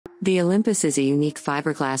The Olympus is a unique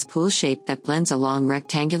fiberglass pool shape that blends a long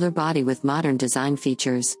rectangular body with modern design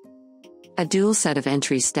features. A dual set of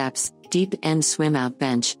entry steps, deep end swim-out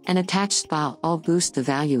bench, and attached spa all boost the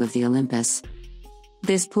value of the Olympus.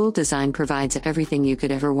 This pool design provides everything you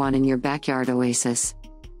could ever want in your backyard oasis.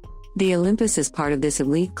 The Olympus is part of this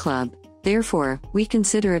elite club, therefore, we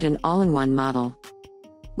consider it an all-in-one model.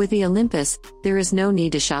 With the Olympus, there is no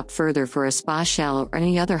need to shop further for a spa shell or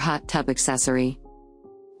any other hot tub accessory.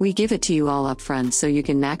 We give it to you all upfront so you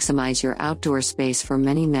can maximize your outdoor space for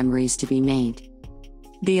many memories to be made.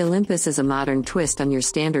 The Olympus is a modern twist on your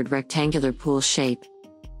standard rectangular pool shape.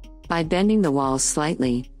 By bending the walls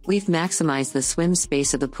slightly, we've maximized the swim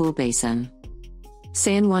space of the pool basin.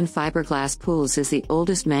 Juan Fiberglass Pools is the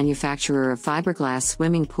oldest manufacturer of fiberglass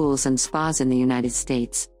swimming pools and spas in the United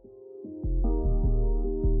States.